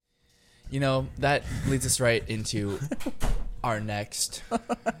that leads us right into our next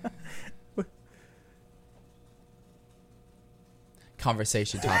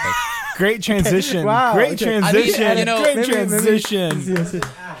conversation topic. Great transition. Wow, Great okay. transition. I mean, great transition.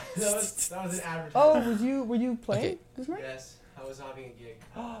 That was an average. Oh, were you playing Okay. this morning? Yes, I was having a gig.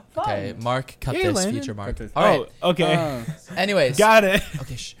 Fun. Okay, Mark, cut Hey, this. Landon. Future Mark. Cut this. All right. Okay. Anyways. Got it.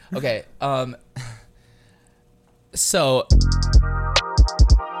 Okay. Okay. So.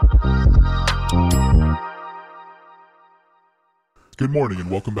 Good morning and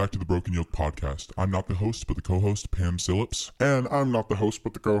welcome back to the Broken Yolk podcast. I'm not the host, but the co-host, Pam Sillips. And I'm not the host,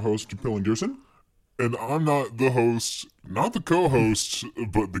 but the co-host, Jamil Anderson. And I'm not the host, not the co-host,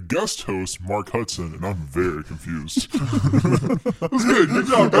 but the guest host, Mark Hudson. And I'm very confused. That's good. Good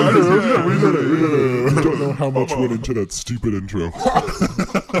job, guys. Yeah, we did it. I don't know how much went into that stupid intro.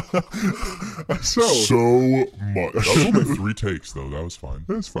 So much. That was only 3 takes, though. That was fine.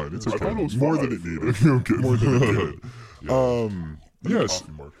 That's fine. It's I okay. thought it was More fine. than it needed. Okay. More than it needed. Yes.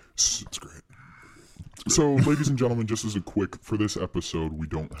 Coffee, Mark. It's great. So, ladies and gentlemen, just as a quick, for this episode, we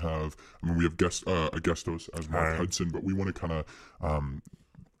don't have, we have a guest host as Mark Hudson, but we want to kind of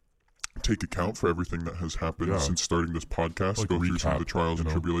take account for everything that has happened since starting this podcast, Like go through some of the recap, trials and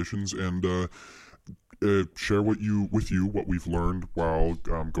tribulations, and share what we've learned while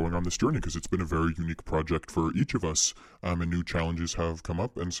going on this journey, because it's been a very unique project for each of us, and new challenges have come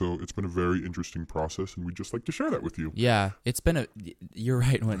up, and so it's been a very interesting process, and we'd just like to share that with you. Yeah, you're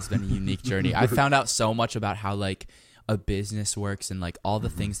right when it's been a unique journey. I found out so much about how like a business works and like all the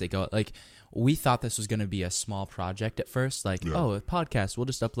things that go like. We thought this was going to be a small project at first, like, oh, a podcast, we'll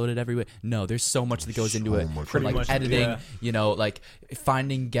just upload it every week. No, there's so much that goes into it, from like editing, like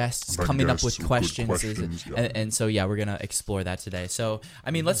finding guests, coming up with questions. And so, yeah, we're going to explore that today. So,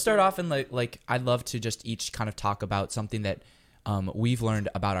 I mean, let's start off and like I'd love to just each kind of talk about something that we've learned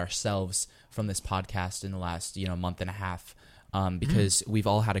about ourselves from this podcast in the last, month and a half. Because we've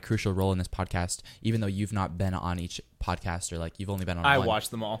all had a crucial role in this podcast, even though you've not been on each podcast, or like you've only been on one. I watched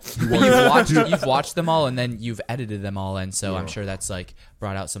them all. Well, you've watched them all, and then you've edited them all, and so I'm sure that's like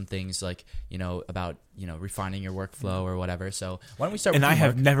brought out some things like about refining your workflow or whatever. So why don't we start? And with I you,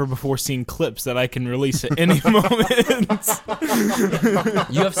 have Mark? never before seen clips that I can release at any moment.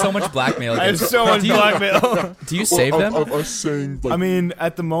 You have so much blackmail. I have so much blackmail. Do you save them? Of us saying, like, I mean,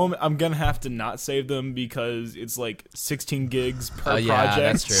 at the moment, I'm gonna have to not save them because it's like 16 gigs per project.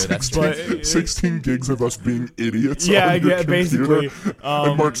 That's true. That's true. But 16 gigs of us being idiots. Yeah, on your basically. computer.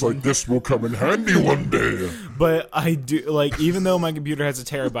 And Mark's like, this will come in handy one day. But I do even though my computer has a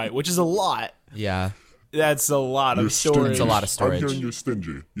terabyte, which is a lot. Yeah. That's a lot of storage. It's a lot of storage. I'm hearing you're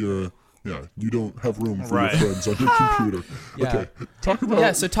stingy. You don't have room for Right. your friends on your computer. Yeah. Okay, talk about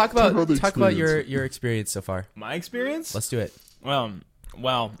the the about experience. your experience so far. My experience? Let's do it.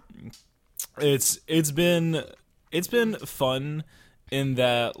 Well, it's been fun in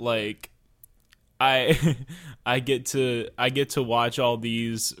that like I get to watch all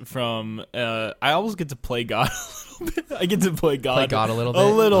these from I always get to play God a little bit. I get to play God a little bit. A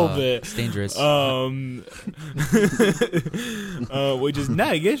little bit. It's dangerous. Which is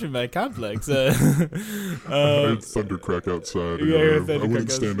not against my complex. I had thundercrack outside. Yeah, I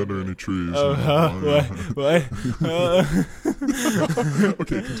wouldn't stand under any trees. What?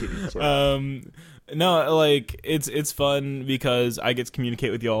 Okay, continue. Sorry. No, like it's fun because I get to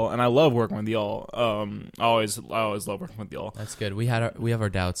communicate with y'all, and I love working with y'all. I always love working with y'all. That's good. We have our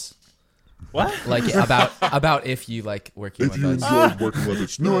doubts. What? Like about if you like working If with you us. enjoyed working with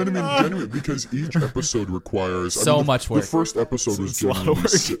us. No, I mean, genuinely, because each episode requires... So much work. The first episode was a lot of generally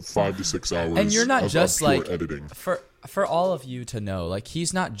work. 5 to 6 hours And you're not of just pure like editing. for all of you to know, like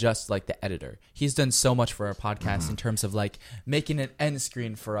he's not just like the editor. He's done so much for our podcast in terms of like making an end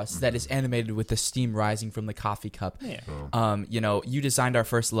screen for us that is animated with the steam rising from the coffee cup. Yeah. You designed our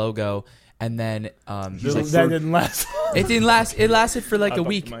first logo, and then he's like, That didn't last. it didn't last. It lasted for like a bumped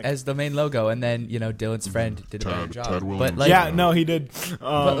week the mic. as the main logo, and then Dylan's friend did a better Tad job. Williams. But like, Yeah, no, he did.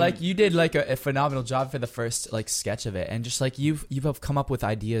 but like you did like a phenomenal job for the first like sketch of it, and just like you've come up with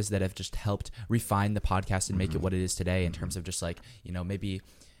ideas that have just helped refine the podcast and make it what it is today in terms of just like maybe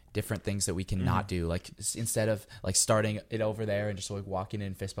different things that we can not do, like instead of like starting it over there and just like walking in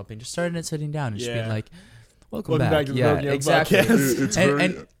and fist bumping, just starting it sitting down and just being like, welcome back to the yeah, Broken Yolk exactly.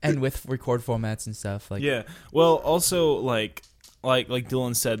 podcast. and with record formats and stuff like Yeah. Well, also like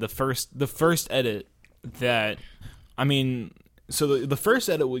Dylan said, the first edit that so the first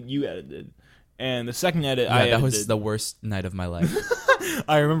edit what you edited, and the second edit I edited. That was the worst night of my life.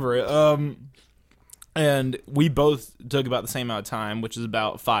 I remember it. And we both took about the same amount of time, which is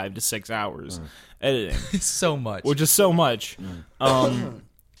about 5 to 6 hours editing, So much. which is so much.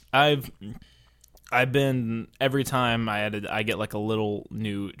 I've been every time I get like a little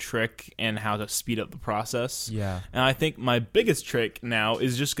new trick in how to speed up the process. Yeah. And I think my biggest trick now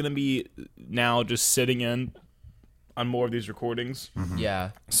is just gonna be now just sitting in on more of these recordings.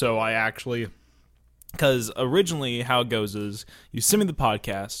 Yeah. So I actually, because originally how it goes is you send me the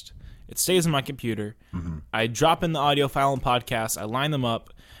podcast, it stays on my computer, I drop in the audio file and podcast, I line them up,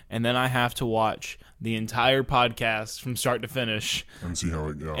 and then I have to watch the entire podcast from start to finish And see how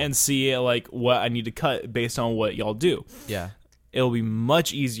it goes. and see like what I need to cut based on what y'all do. Yeah. It'll be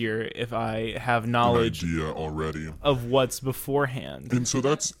much easier if I have knowledge idea already. of what's beforehand. And so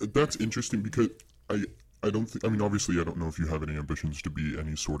that's interesting because I don't think, I mean, obviously I don't know if you have any ambitions to be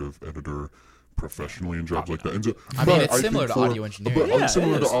any sort of editor professionally in jobs like that. And so, I mean, but it's similar think to audio engineering. But Yeah,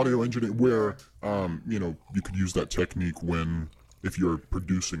 similar it to is. audio engineering where, you know, you could use that technique when, if you're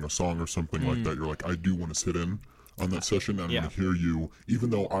producing a song or something like that, you're like, I do want to sit in on that session and I'm going to hear you, even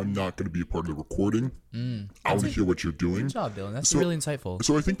though I'm not going to be a part of the recording, I want to hear what you're doing. Good job, Dylan. That's So- really insightful.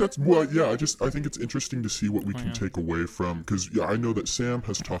 So I think that's, well, yeah, I think it's interesting to see what we can take away from, because I know that Sam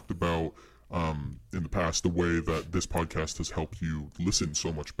has talked about in the past the way that this podcast has helped you listen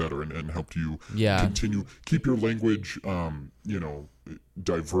so much better and helped you continue keep your language you know,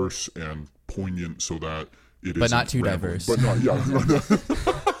 diverse and poignant so that it But not isn't too rambling. diverse. But not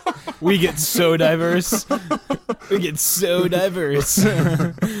We get so diverse. We get so diverse.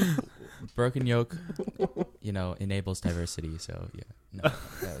 Broken Yolk, you know, enables diversity. So yeah, no,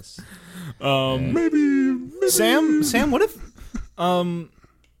 that's maybe Sam, what if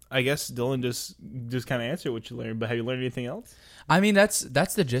I guess Dylan just kind of answered what you learned, but have you learned anything else? I mean, that's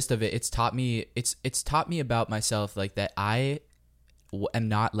the gist of it. It's taught me about myself, like that I am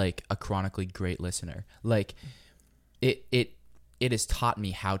not like a chronically great listener. Like it has taught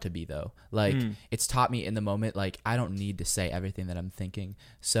me how to be though. Like it's taught me in the moment. Like I don't need to say everything that I'm thinking.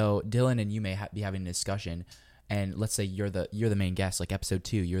 So Dylan and you may be having a discussion, and let's say you're the main guest, like episode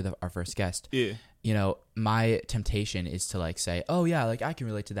 2, you're our first guest. Yeah. You know, my temptation is to like say, oh yeah, like I can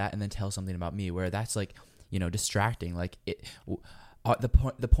relate to that, and then tell something about me, where that's like, you know, distracting. Like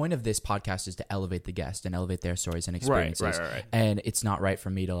the point of this podcast is to elevate the guest and elevate their stories and experiences. Right. And it's not right for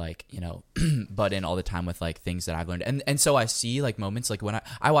me to like, you know, butt in all the time with like things that I've learned. And so I see like moments like when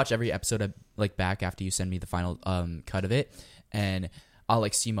I watch every episode of, like back after you send me the final cut of it, and I'll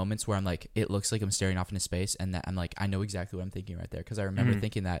like see moments where I'm like, it looks like I'm staring off into space, and that I'm like, I know exactly what I'm thinking right there, because I remember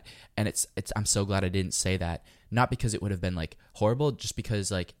thinking that, and it's I'm so glad I didn't say that, not because it would have been like horrible, just because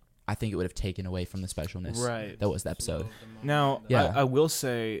like I think it would have taken away from the specialness that was the episode. Now, Yeah. I will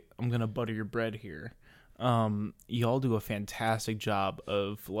say, I'm gonna butter your bread here. Y'all do a fantastic job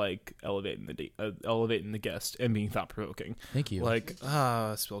of like elevating the guest and being thought provoking. Thank you. Like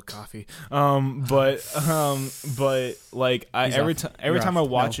spilled coffee. But like every time I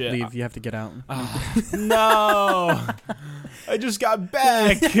watch it, Leave. You have to get out. no, I just got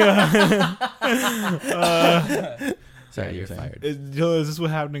back. Sorry, you're fired. Is this what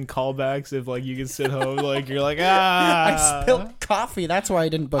happened in callbacks? If like you can sit home, like you're like I spilled coffee. That's why I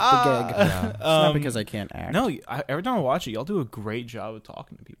didn't book the gig. Yeah. It's not because I can't act. No, every time I watch it, y'all do a great job of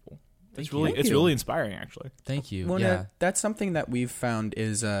talking to people. It's really Thank you. really inspiring, actually. Thank you. Well, yeah. that's something that we've found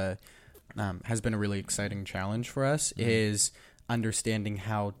is has been a really exciting challenge for us, is understanding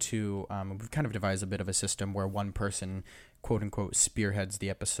how to we've kind of devised a bit of a system where one person, quote unquote, spearheads the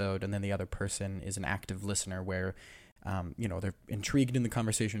episode, and then the other person is an active listener where you know, they're intrigued in the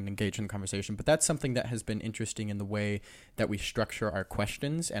conversation and engaged in the conversation. But that's something that has been interesting in the way that we structure our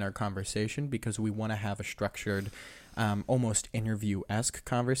questions and our conversation, because we want to have a structured, almost interview-esque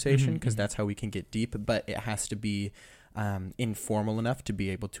conversation, because that's how we can get deep. But it has to be informal enough to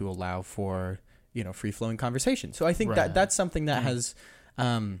be able to allow for, you know, free-flowing conversation. So I think that that's something that has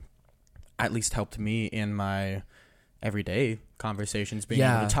at least helped me in my everyday conversations, being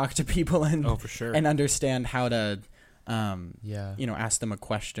able to talk to people and for sure. and understand how to Yeah. you know, ask them a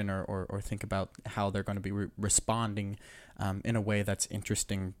question or think about how they're going to be responding in a way that's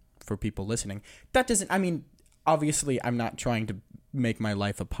interesting for people listening. That doesn't, I mean, obviously I'm not trying to make my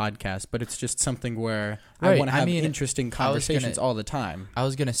life a podcast, but it's just something where I Right, want to I have mean, interesting conversations all the time. I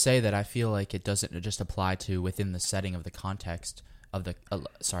was gonna say that I feel like it doesn't just apply to within the setting of the context of the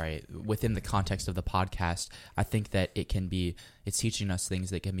within the context of the podcast. I think that it's teaching us things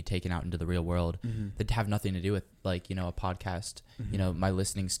that can be taken out into the real world that have nothing to do with, like, you know, a podcast. You know, my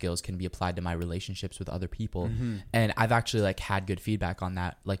listening skills can be applied to my relationships with other people, and I've actually like had good feedback on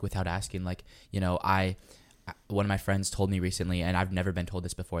that, like without asking. Like, you know, one of my friends told me recently, and I've never been told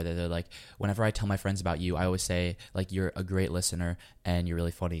this before, that they're like, whenever I tell my friends about you, I always say like, you're a great listener and you're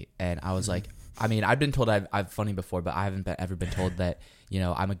really funny. And I was like, I mean, I've been told I'm funny before, but I haven't ever been told that,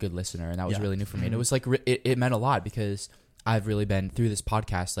 I'm a good listener, and that was really new for me. And it was like, it meant a lot because I've really been through this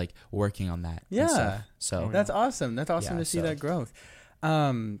podcast, like working on that. Yeah. And stuff. So That's awesome. That's awesome to see that growth.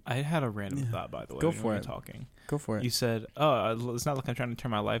 I had a random thought, by the way. Go for when it. we were talking. Go for it. You said, it's not like I'm trying to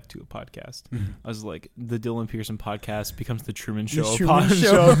turn my life to a podcast. I was like, the Dylan Pearson podcast becomes the Truman Show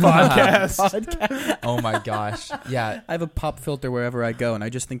podcast. oh my gosh. Yeah. I have a pop filter wherever I go, and I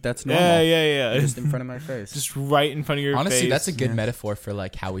just think that's normal. Yeah. Just in front of my face. Just right in front of your face. Honestly, that's a good metaphor for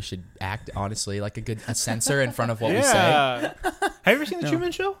like how we should act, honestly. Like a sensor in front of what we say. Have you ever seen the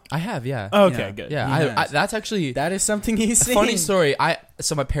Truman Show? I have, yeah. Oh, okay, good. Yeah, I that's actually... That is something he's seen. Funny story.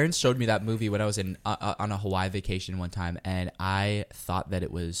 So my parents showed me that movie when I was on a Hawaii vacation one time, and I thought that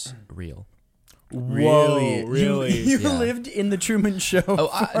it was real. Whoa, really? You Yeah. lived in the Truman Show.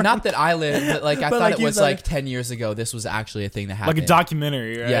 Not that I lived, but like I But, thought like, it you was thought- like 10 years ago. This was actually a thing that happened. Like a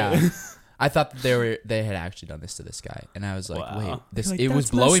documentary, right? Yeah. I thought that they had actually done this to this guy, and I was like, Wow. wait, this Like, it was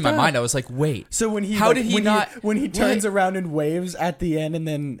that's blowing messed my mind. up. I was like, wait, So when he How did he not- when he turns What? around and waves at the end and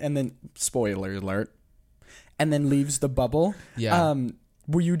then spoiler alert and then leaves the bubble. Yeah.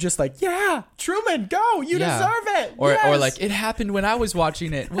 Were you just like, yeah, Truman, go, you Yeah. deserve it, or yes! like it happened when I was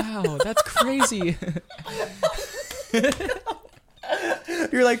watching it. Wow, that's crazy.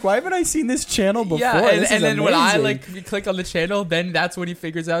 You're like, why haven't I seen this channel before? Yeah, This is and then when I amazing. click on the channel, then that's when he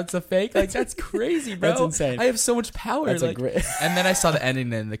figures out it's a fake. Like that's crazy, bro. That's insane. I have so much power. That's a like, great- and then I saw the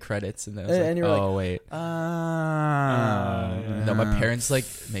ending and the credits, and I was And like, you're like, oh wait. No, my parents like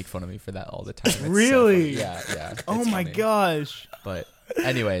make fun of me for that all the time. It's so Really? funny. Yeah. Oh It's my funny. gosh. But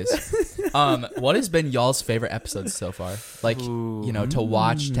anyways, what has been y'all's favorite episodes so far? Like, to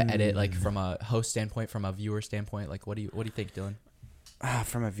watch, to edit, like from a host standpoint, from a viewer standpoint. Like, what do you think, Dylan?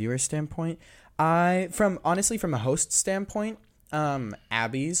 From a viewer standpoint, from a host standpoint,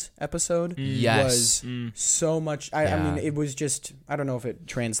 Abby's episode Yes. was so much. I Yeah. mean, it was just, I don't know if it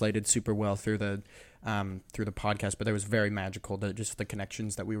translated super well through the podcast, but it was very magical. Just the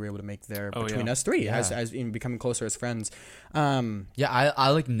connections that we were able to make there between us three, Yeah. as in becoming closer as friends. Yeah, I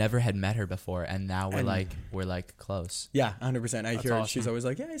like never had met her before, and now we're like close. Yeah, 100%. I hear awesome. she's always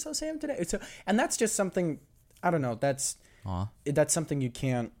like, yeah, I saw Sam today. And that's just something. I don't know. That's something you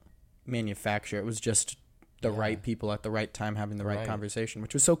can't manufacture. It was just the right people at the right time having the right conversation,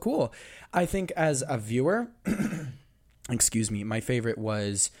 which was so cool. I think as a viewer, excuse me, my favorite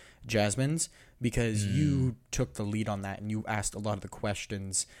was Jasmine's, because you took the lead on that and you asked a lot of the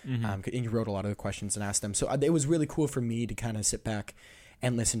questions, and you wrote a lot of the questions and asked them. So it was really cool for me to kind of sit back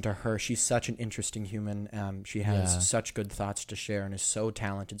and listen to her. She's such an interesting human. She has such good thoughts to share and is so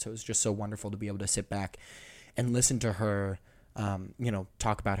talented. So it was just so wonderful to be able to sit back and listen to her,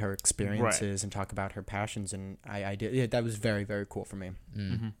 talk about her experiences and talk about her passions. And I did. Yeah, that was very, very cool for me.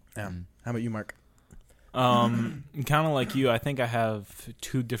 Yeah. How about you, Mark? Kind of like you, I think I have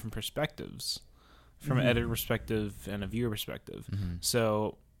two different perspectives, from an editor perspective and a viewer perspective.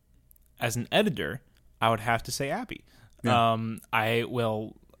 So, as an editor, I would have to say Abby. Yeah. I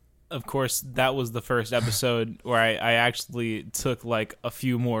will, of course, that was the first episode where I actually took like a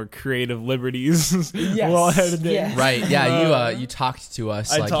few more creative liberties while editing. Yes. Right? Yeah, you talked to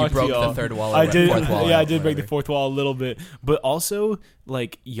us, I like you talked to broke y'all. the third wall. I or did. Fourth wall. Yeah, or I did break the whatever. fourth wall a little bit, but also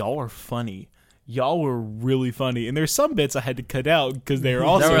like y'all are funny. Y'all were really funny, and there's some bits I had to cut out because they were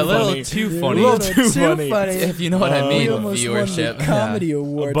also They were a little funny. too A funny. little too funny. If you know what I mean, We almost won viewership. the comedy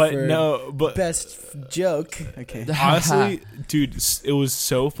award But for no, but best joke. Okay. honestly, dude, it was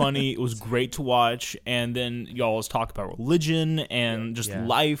so funny. It was great to watch, and then y'all's talk about religion and just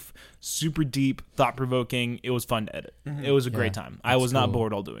life, super deep, thought provoking. It was fun to edit. It was a great time. I was not cool.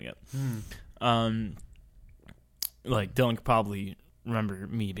 bored while doing it. Like Dylan could probably remember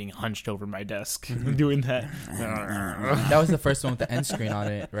me being hunched over my desk doing that. That was the first one with the end screen on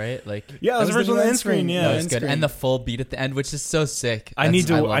it, right? Like, Yeah, that was the first one on the end screen. that Yeah, was good, and the full beat at the end, which is so sick. I need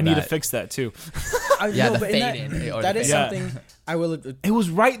to love that. fix that too. Yeah, the but fade in, or that the is fade out. something I will. It was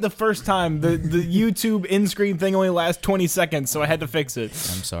right the first time. The YouTube in screen thing only lasts 20 seconds, so I had to fix it.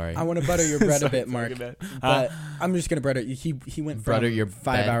 I'm sorry. I want to butter your bread a Sorry, bit, Mark. sorry, But I'm just gonna butter. He went Butter from your 5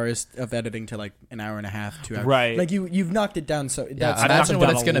 bed. hours of editing to like an hour and a half, 2 hours. Right. Like you've knocked it down. So Yeah, that's I've knocked imagine it what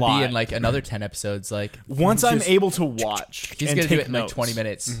down it's a gonna be lot. in like another 10 episodes. Like, Once I'm Just- able to watch, he's and gonna do take it in like notes. 20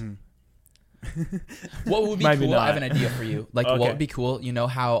 minutes. What would be Maybe cool? I have not. an idea for you. Like, Okay. what would be cool? You know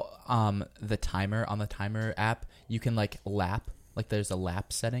how the timer on the timer app, you can like lap. Like, there's a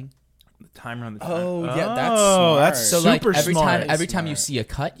lap setting. The timer on the time. Oh, yeah, that's Oh, smart. that's So like super every smart. time you see a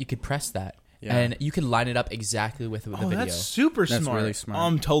cut, you could press that, Yeah. and you can line it up exactly with the video. That's super That's smart. really smart.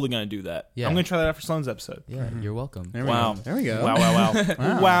 I'm totally gonna do that. Yeah. I'm gonna try that after Sloan's episode. Yeah, you're welcome. There we Wow. go. There we go. Wow! Wow! Wow! Wow.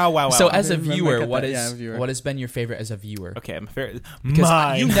 Wow! Wow! Wow! So as a I might viewer, cut what that. is Yeah, viewer. what has been your favorite as a viewer? Okay, I'm fair. Because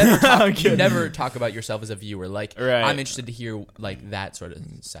Mine. you never talk, I'm you kidding. never talk about yourself as a viewer. Like Right. I'm interested to hear like that sort of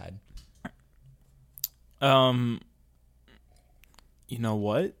side. You know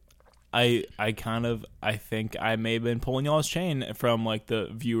what? I think I may have been pulling y'all's chain from like the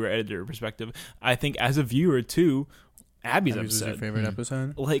viewer editor perspective. I think as a viewer too, Abby's Abby's was your episode, favorite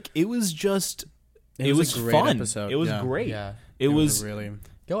episode? like it was just, It it was was a great fun. episode, It was yeah. great. Yeah. It was really.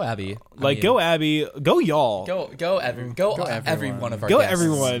 Go Abby. like go Abby, go y'all, go every everyone. every one of our go guests.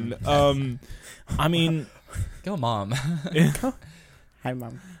 everyone. I mean, Go mom. Hi,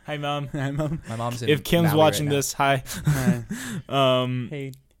 Mom. hi mom. Hi, Mom. My mom's in If Kim's Maui watching right now. this, hi.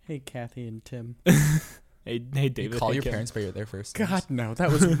 Hi. Hey, Kathy and Tim. Hey You David. call hey, your Kim. parents by their first God, names. no.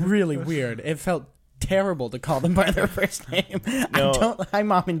 That was really weird. It felt terrible to call them by their first name. No. I don't. Hi,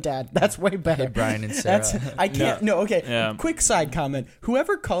 Mom and Dad. That's way better. Hey, Brian and Sarah. That's I can't. No. Okay. Yeah. Quick side comment.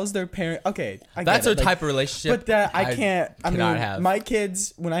 Whoever calls their parent. Okay. I That's get a it, like, type of relationship. But that I can't. I mean, cannot have. my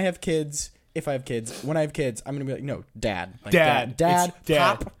kids. When I have kids, if I have kids, when I have kids, I'm gonna be like, no, Dad, like, Dad. Dad, It's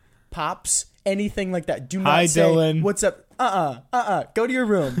Dad. Pops, anything like that. Do not Hi, say Dylan. what's up. Go to your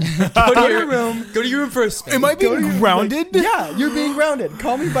room. Go to your room. Go to your room first. Am I Go to being your- grounded? Yeah, you're being grounded.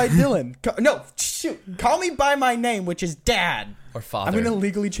 Call me by Dylan. No, shoot. Call me by my name, which is Dad. Or father? I'm gonna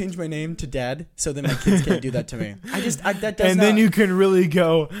legally change my name to Dad, so then my kids can't do that to me. That does And not. then you can really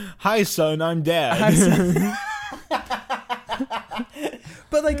go, "Hi, son, I'm Dad."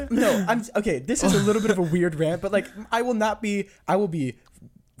 But like, no, I'm okay. This is a little bit of a weird rant, but like, I will be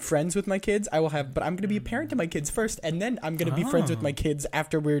friends with my kids. But I'm gonna be a parent to my kids first, and then I'm gonna be friends with my kids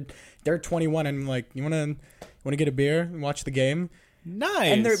after they're 21, and I'm like, you wanna get a beer and watch the game?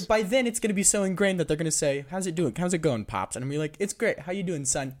 Nice. And by then it's gonna be so ingrained that they're gonna say, "How's it doing? How's it going, Pops?" And I'm gonna be like, "It's great. How you doing,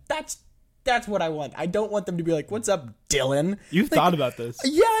 son?" That's what I want. I don't want them to be like, "What's up, Dylan?" You've thought about this.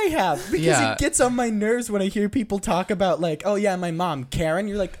 Yeah, I have, because Yeah. it gets on my nerves when I hear people talk about like, "Oh yeah, my mom, Karen."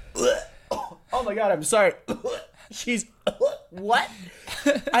 You're like, "Oh my god, I'm sorry." She's what?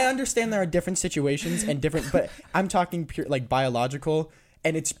 I understand there are different situations and different, but I'm talking pure like biological,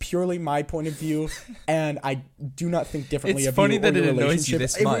 and it's purely my point of view, and I do not think differently It's of funny you or that your it annoys you relationship.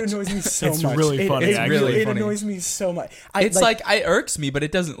 this It much. annoys me so It's much. really funny, It, actually. it Funny. annoys me so much. It's like it irks me, but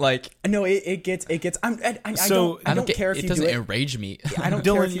it doesn't like. no, it gets. I So, don't care if it you doesn't do it. enrage me. I don't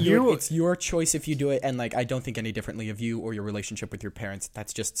care Dylan, if you do you- it. It's your choice if you do it, and like I don't think any differently of you or your relationship with your parents.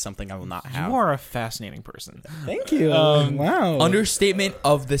 That's just something I will not have. You are a fascinating person. Thank you. Um, Wow. Understatement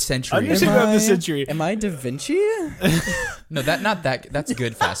of the century. Understatement of the century. Am I Da Vinci? No, that's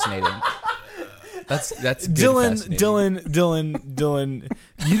good. Fascinating. That's good, fascinating. Dylan.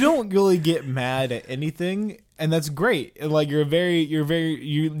 You don't really get mad at anything, and that's great. Like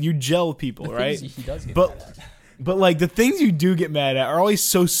you gel people, right? He does get But mad at. but like the things you do get mad at are always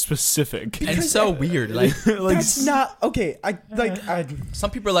so specific. And so weird. Like like That's not okay. I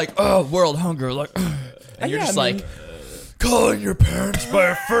some people are like, "Oh, world hunger," like, and you're Yeah, just I mean- like calling your parents by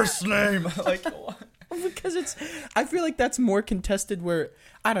a first name. Like, what? because I feel like that's more contested. Where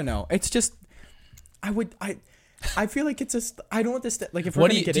I don't know. It's just I feel like it's just I don't want this like if we're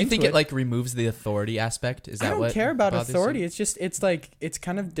What gonna do get you into think it it like removes the authority aspect? Is that I don't what care about bothers authority. you? It's just it's like it's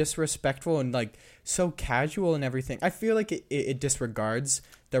kind of disrespectful and like so casual and everything. I feel like it disregards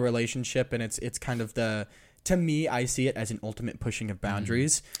the relationship and it's kind of to me I see it as an ultimate pushing of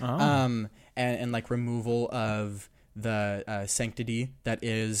boundaries, and like removal of the sanctity that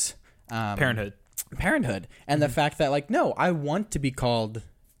is parenthood. and the fact that like no, I want to be called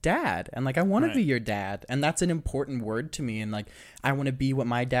Dad, and like I want to be your dad, and that's an important word to me, and like I want to be what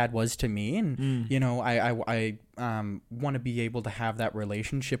my dad was to me, and you know I want to be able to have that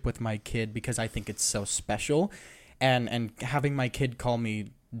relationship with my kid because I think it's so special, and having my kid call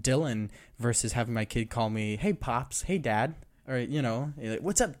me Dylan versus having my kid call me hey Pops, hey Dad, or you know like,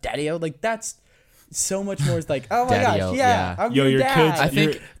 what's up Daddy-o, like that's so much more. It's like, oh my Daddy-o, gosh, yeah. I'm Yo, your your dad. kids- I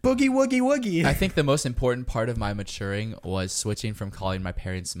think Boogie woogie woogie. I think the most important part of my maturing was switching from calling my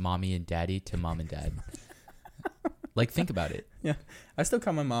parents mommy and daddy to mom and dad. Like, think about it. Yeah, I still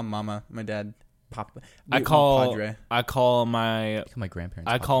call my mom Mama, my dad Papa. I call Padre. my My grandparents.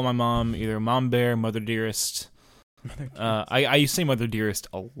 I call my mom either Mom Bear, Mother Dearest. I say Mother Dearest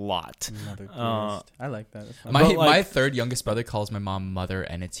a lot. Mother Dearest. I like that. That's fun. My third youngest brother calls my mom mother,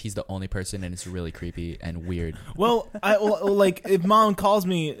 and he's the only person, and it's really creepy and weird. Well, like if mom calls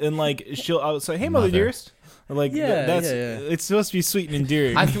me and like I'll say, "Hey, Mother Dearest." Like it's supposed to be sweet and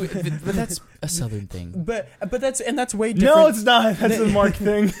endearing. But that's a Southern thing. But that's way different. No, it's not. That's a Mark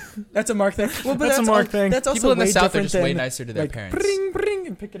thing. That's a Mark thing. Well, but that's a Mark thing. That's also People in the way South are different just than, way nicer to their like, parents. Bring, bring,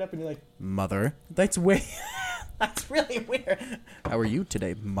 and pick it up, and you're like, mother. That's way. That's really weird. How are you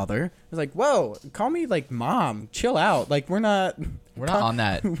today, mother? It's like, whoa, call me like mom. Chill out. Like we're not on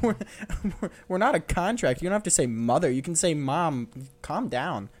that. we're not a contract. You don't have to say mother. You can say mom. Calm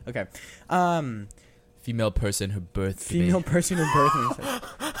down. Okay. Female person who birthed Female me. person who birthed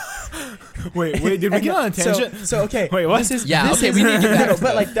me. Wait, did we get on a tangent? So okay. Wait, what? We need to get back to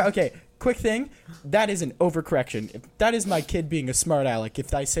but like, okay, quick thing. That is an overcorrection. If that is my kid being a smart aleck.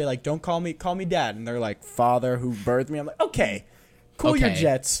 If I say like, don't call me dad, and they're like, father who birthed me, I'm like, okay, cool your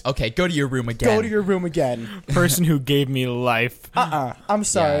jets. Okay, go to your room again. Go to your room again. Person who gave me life. I'm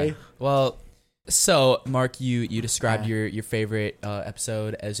sorry. Yeah. Well, so Mark, you described your favorite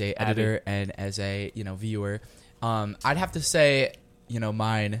episode as a editor and as a viewer. I'd have to say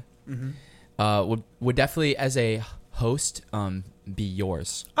mine would definitely as a host be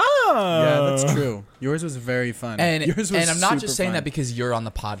yours. Yeah, that's true. Yours was very fun. And yours was I'm not just super saying fun. that because you're on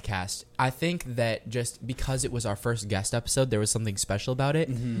the podcast. I think that just because it was our first guest episode, there was something special about it.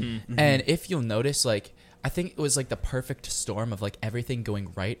 And if you'll notice, like, I think it was like the perfect storm of like everything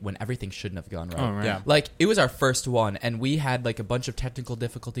going right when everything shouldn't have gone right. Oh, right. Yeah. Like it was our first one, and we had like a bunch of technical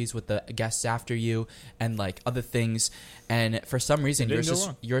difficulties with the guests after you and like other things. And for some reason,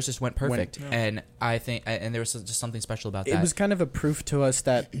 yours just went perfect. And I think, and there was just something special about that. It was kind of a proof to us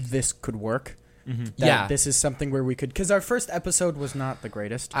that this could work. Yeah. This is something where we could, because our first episode was not the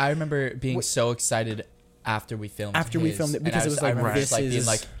greatest. I remember being so excited after we filmed. We filmed it because it was like, this is being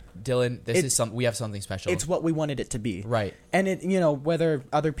like, Dylan, we have something special. It's what we wanted it to be. Right. And it, whether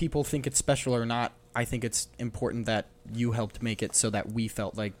other people think it's special or not, I think it's important that you helped make it so that we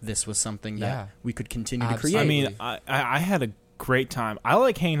felt like this was something that we could continue to create. I mean, I had a great time. I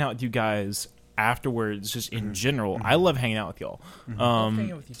like hanging out with you guys afterwards, just in general. I love hanging out with y'all.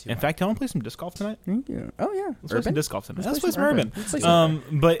 hanging out with you too. In fact, I want to play some disc golf tonight. Thank you. Oh yeah, Let's play some disc golf tonight. Let's play some urban.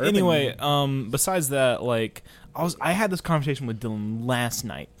 urban. But anyway, besides that, like I had this conversation with Dylan last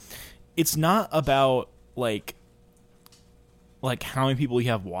night. It's not about like how many people you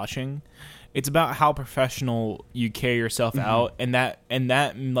have watching. It's about how professional you carry yourself out, and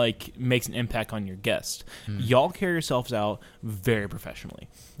that like makes an impact on your guest. Y'all carry yourselves out very professionally.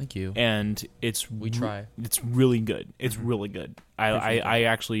 Thank you. And we try. It's really good. It's really good. I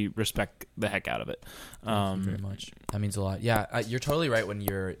actually respect the heck out of it. Thank you very much. That means a lot. Yeah, you're totally right when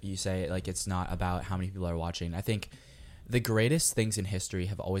you say like it's not about how many people are watching. I think the greatest things in history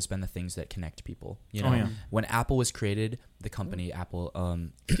have always been the things that connect people. When Apple was created, the company Apple,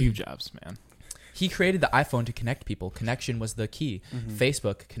 Steve Jobs, man. He created the iPhone to connect people. Connection was the key.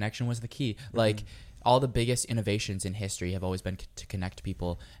 Facebook, connection was the key. Like all the biggest innovations in history have always been to connect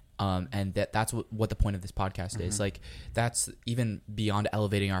people. And that's what the point of this podcast is. Like that's even beyond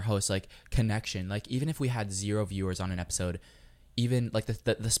elevating our hosts, like connection. Like even if we had 0 viewers on an episode, even like the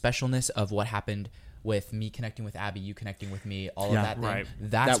specialness of what happened with me connecting with Abby, you connecting with me, all of that thing. Right.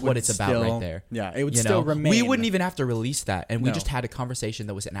 That's what it's about right there. Yeah, it would still remain. We wouldn't even have to release that. And we just had a conversation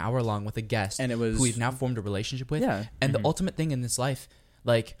that was an hour long with a guest and it was, who we've now formed a relationship with. Yeah. And the ultimate thing in this life,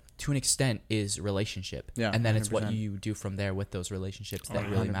 like to an extent, is relationship. Yeah, and then 100%. It's what you do from there with those relationships that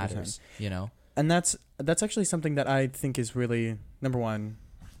really 100%. Matters. And that's actually something that I think is really, number one,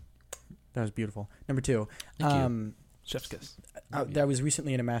 that was beautiful. Number two, Thank you. Chef's kiss. I was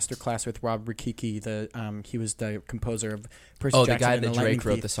recently in a master class with Rob Rikiki. He was the composer of Percy Jackson. The guy that Drake Thief.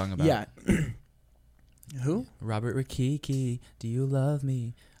 wrote the song about. Yeah. Who? Robert Rikiki. Do you love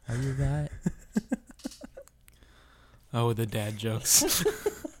me? Are you right? Oh, the dad jokes.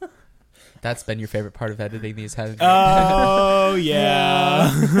 That's been your favorite part of editing these, hasn't it? Oh,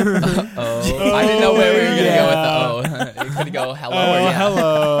 yeah. I didn't know where we were going to go with the O. You're going to go hello or yeah.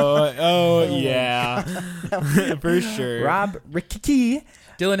 Hello. Oh, yeah. For sure. Rob Rikiki.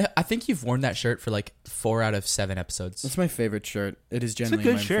 Dylan, I think you've worn that shirt for like 4 out of 7 episodes. It's my favorite shirt. It is generally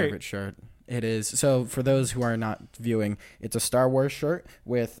my favorite shirt. It is. So for those who are not viewing, it's a Star Wars shirt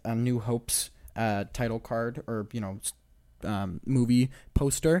with a New Hope's title card or, movie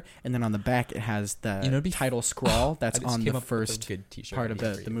poster, and then on the back it has the title scroll that's on the first part of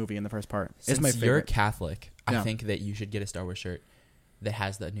the movie in the first part. Since it's my favorite. You're Catholic, I think that you should get a Star Wars shirt that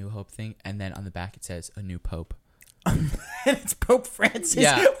has the New Hope thing, and then on the back it says a new Pope. and it's Pope Francis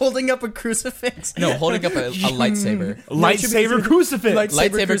Yeah. holding up a crucifix. No, holding up a lightsaber. Lightsaber crucifix.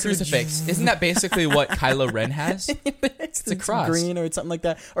 Lightsaber crucifix. Isn't that basically what Kylo Ren has? It's a cross. green or something like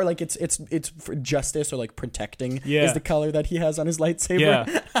that, or like it's for justice or like protecting Yeah. is the color that he has on his lightsaber.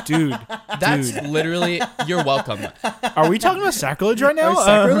 Yeah, dude. That's dude. literally. You're welcome. Are we talking about sacrilege right now? Or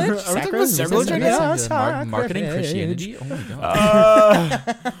sacrilege? Are we talking about Sacrilege? sacrilege right now? Yeah. Marketing Sacrilege. Christianity. Oh my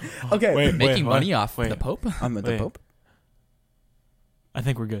god. Okay, Wait, Making what? money off Wait. the Pope. I'm with the Wait. Pope. I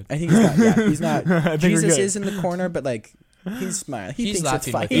think we're good. I think he's not. Yeah, he's not. I think we're Jesus good. is in the corner, but like he's smiling. He He's thinks it's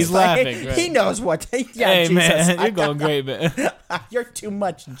laughing fine. with He's us. laughing, right. He knows what. Yeah, Hey Jesus. man, you're going great, man. You're too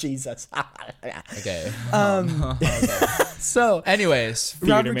much, Jesus. Okay. So, Anyways,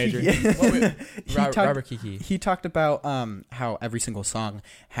 Theater major. Robert Kiki. He talked about how every single song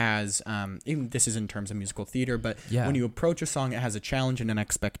has, even this is in terms of musical theater, but Yeah. when you approach a song, it has a challenge and an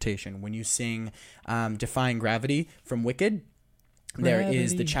expectation. When you sing Defying Gravity from Wicked, there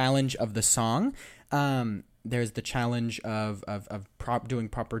is the Gravity. challenge of the song. There's the challenge of doing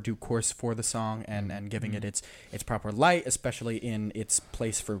proper due course for the song and giving it its proper light, especially in its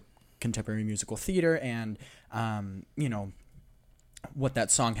place for contemporary musical theater and, what that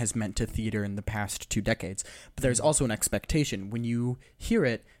song has meant to theater in the past 2 decades. But there's also an expectation. When you hear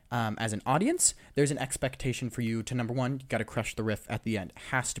it as an audience, there's an expectation for you to, number one, you got to crush the riff at the end. It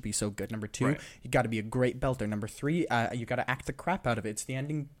has to be so good. Number two, you got to be a great belter. Number three, you got to act the crap out of it. It's the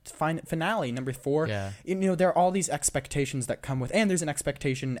ending finale. Number four, Yeah. there are all these expectations that come with, and there's an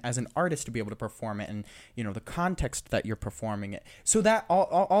expectation as an artist to be able to perform it, and the context that you're performing it. So that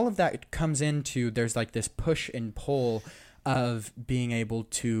all of that comes into, there's like this push and pull of being able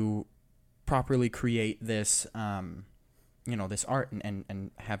to properly create this this art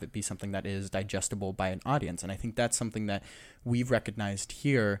and have it be something that is digestible by an audience. And I think that's something that we've recognized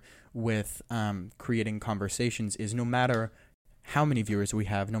here with creating conversations is no matter how many viewers we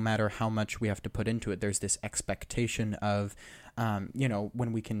have, no matter how much we have to put into it, there's this expectation of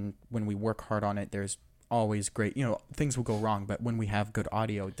when we work hard on it, there's always great, things will go wrong, but when we have good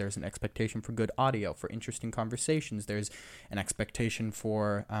audio, there's an expectation for good audio, for interesting conversations. There's an expectation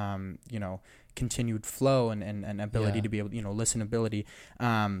for continued flow and ability to be able, listenability.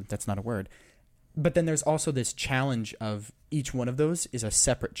 That's not a word. But then there's also this challenge of each one of those is a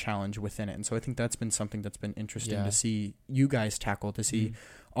separate challenge within it. And so I think that's been something that's been interesting to see you guys tackle, to see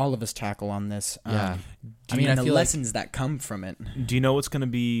all of us tackle on this. Yeah. I And the feel lessons that come from it. Do you know what's gonna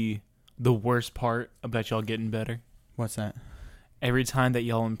be the worst part about y'all getting better? What's that? Every time that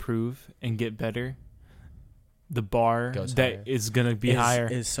y'all improve and get better, the bar Goes that higher. is gonna be higher.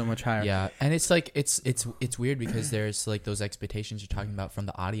 Is so much higher. Yeah, and it's like it's weird because there's like those expectations you're talking about from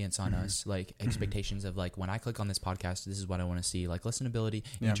the audience on us, like expectations of like when I click on this podcast, this is what I want to see, like listenability,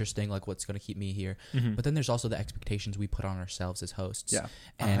 interesting, like what's going to keep me here. But then there's also the expectations we put on ourselves as hosts. Yeah,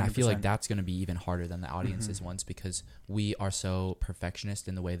 and I feel 100%. like that's going to be even harder than the audience's ones because we are so perfectionist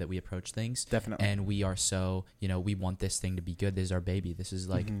in the way that we approach things. Definitely. And we are so we want this thing to be good. This is our baby. This is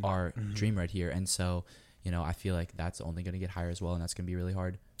like our dream right here. And so. I feel like that's only going to get higher as well, and that's going to be really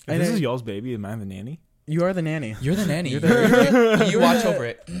hard. If this is y'all's baby, am I the nanny? You are the nanny. You're the nanny. You're You watch over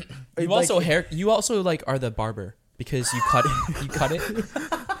it. You Like- also You also like are the barber because you cut it. You cut it.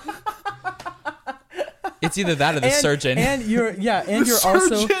 It's either that or the surgeon. And you're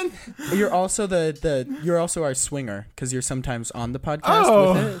you're also our swinger because you're sometimes on the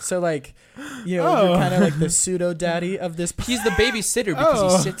podcast with it. So like, you're kind of like the pseudo daddy of this. He's the babysitter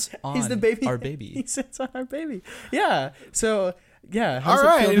because he sits on He's the baby. our He baby. sits on our baby. Yeah. So yeah. All How's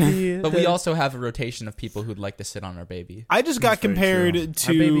it feel to right. be But the- we also have a rotation of people who'd like to sit on our baby. I just got very compared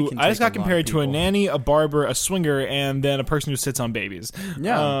true. Our baby to can I just take got a lot compared of to a people. nanny, a barber, a swinger, and then a person who sits on babies.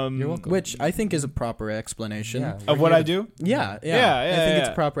 Yeah. You're welcome. Which I think is a proper explanation. Yeah. Of what I do? Yeah. Yeah, I think it's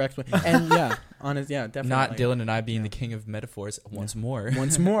yeah. a proper explanation. And yeah, definitely. Not Dylan and I being the king of metaphors once more.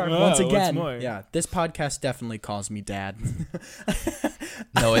 Once more, Oh, once once again. more. Yeah, this podcast definitely calls me dad.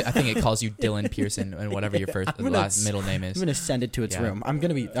 No, I think it calls you Dylan Pearson and whatever your first I'm gonna last middle name I'm is. gonna send it to its Yeah. room. I'm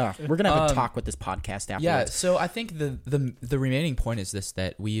gonna be. We're gonna have a talk with this podcast afterwards. Yeah, so I think the remaining point is this: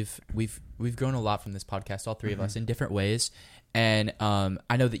 that we've grown a lot from this podcast, all three of us, in different ways. And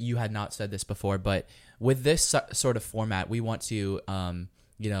I know that you had not said this before, but with this sort of format, we want to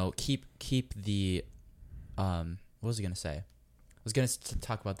keep the what was I gonna say? I was gonna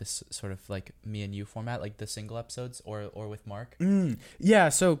talk about this sort of like me and you format, like the single episodes, or with Mark. Yeah.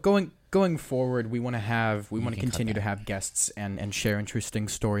 So going going forward, we want to can continue cut to have guests and share interesting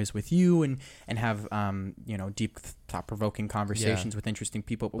stories with you and have deep thought-provoking conversations with interesting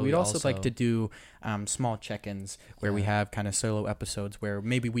people. But we'd also like to do small check-ins where we have kind of solo episodes where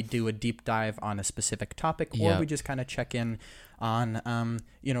maybe we do a deep dive on a specific topic, or we just kind of check in on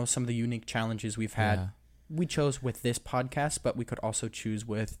some of the unique challenges we've had. Yeah. We chose with this podcast, but we could also choose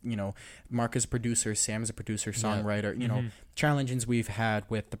with, Mark as a producer, Sam as a producer, songwriter, challenges we've had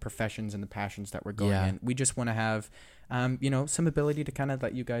with the professions and the passions that we're going in. We just want to have, some ability to kind of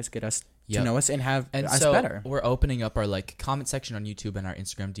let you guys get us to know us and have us better. We're opening up our comment section on YouTube and our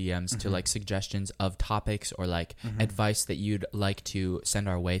Instagram DMs to suggestions of topics or advice that you'd like to send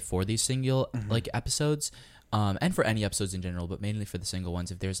our way for these single episodes. And for any episodes in general, but mainly for the single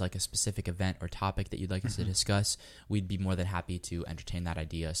ones. If there's a specific event or topic that you'd like us to discuss, we'd be more than happy to entertain that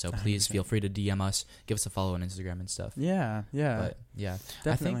idea. So please feel free to DM us, give us a follow on Instagram and stuff. Yeah. But yeah,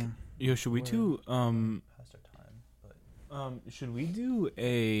 definitely. I think should we do should we do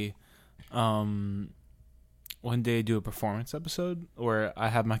a one day do a performance episode where I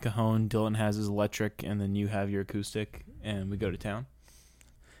have my cajon, Dylan has his electric, and then you have your acoustic, and we go to town?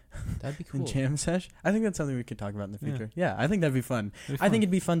 That'd be cool. Jam sesh. I think that's something we could talk about in the future. Yeah, I think that'd be fun. I think it'd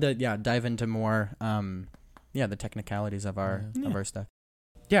be fun to dive into more the technicalities of our stuff.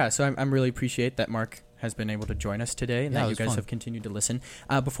 Yeah, so I'm really appreciate that Mark has been able to join us today and that you guys have continued to listen.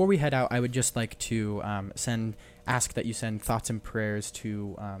 Before we head out, I would just like to ask that you send thoughts and prayers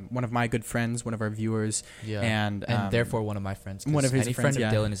to one of my good friends, one of our viewers, and therefore one of my friends. One of his any friends,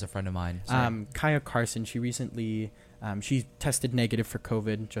 friend of Dylan is a friend of mine. So. Kaya Carson, she recently she tested negative for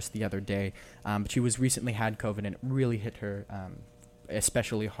COVID just the other day, but she was recently had COVID and it really hit her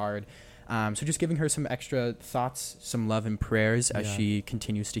especially hard. So just giving her some extra thoughts, some love and prayers as she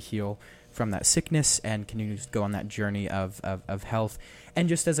continues to heal from that sickness and continues to go on that journey of health. And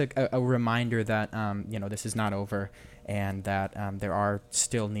just as a reminder that, this is not over and that there are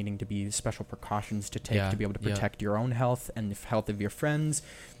still needing to be special precautions to take to be able to protect your own health and the health of your friends,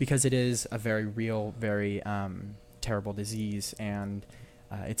 because it is a very real, very terrible disease, and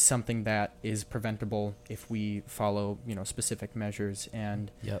it's something that is preventable if we follow specific measures. And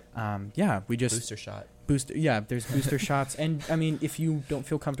we just booster shot. There's booster shots, and I mean, if you don't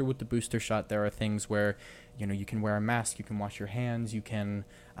feel comfortable with the booster shot, there are things where you can wear a mask, you can wash your hands, you can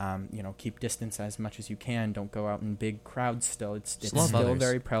keep distance as much as you can. Don't go out in big crowds. Still, it's still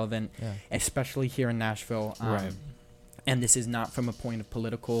very prevalent, especially here in Nashville. Right. And this is not from a point of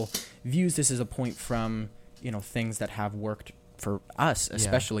political views. This is a point from things that have worked for us,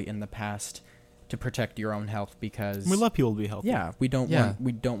 especially in the past, to protect your own health, because we love people to be healthy. Yeah, we don't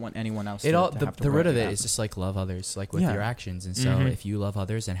want anyone else. The root of it is just love others, with your actions. And so if you love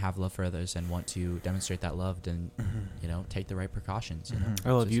others and have love for others and want to demonstrate that love, then take the right precautions.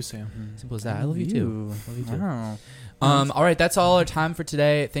 I love you, Sam. Simple as that. I love you too. Wow. All right, that's all our time for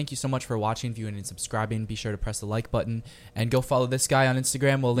today. Thank you so much for watching, viewing, and subscribing. Be sure to press the like button and go follow this guy on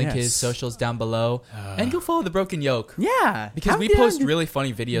Instagram. We'll link his socials down below, and go follow the Broken Yolk. Yeah, because we post really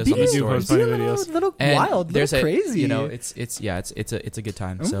funny videos on the stories. Funny videos. Little wild, little crazy. It's a good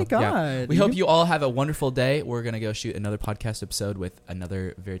time. Oh my God. We hope you all have a wonderful day. We're gonna go shoot another podcast episode with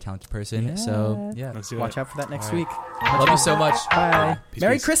another very talented person. Yeah. So watch out for that next week. Love you so much. Bye.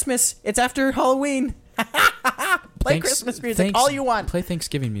 Merry peace. Christmas. It's after Halloween. Play Christmas music all you want. Play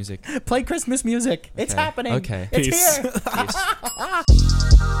Thanksgiving music. Play Christmas music. It's happening. Okay. It's Peace. here.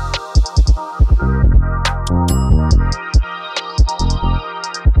 Peace.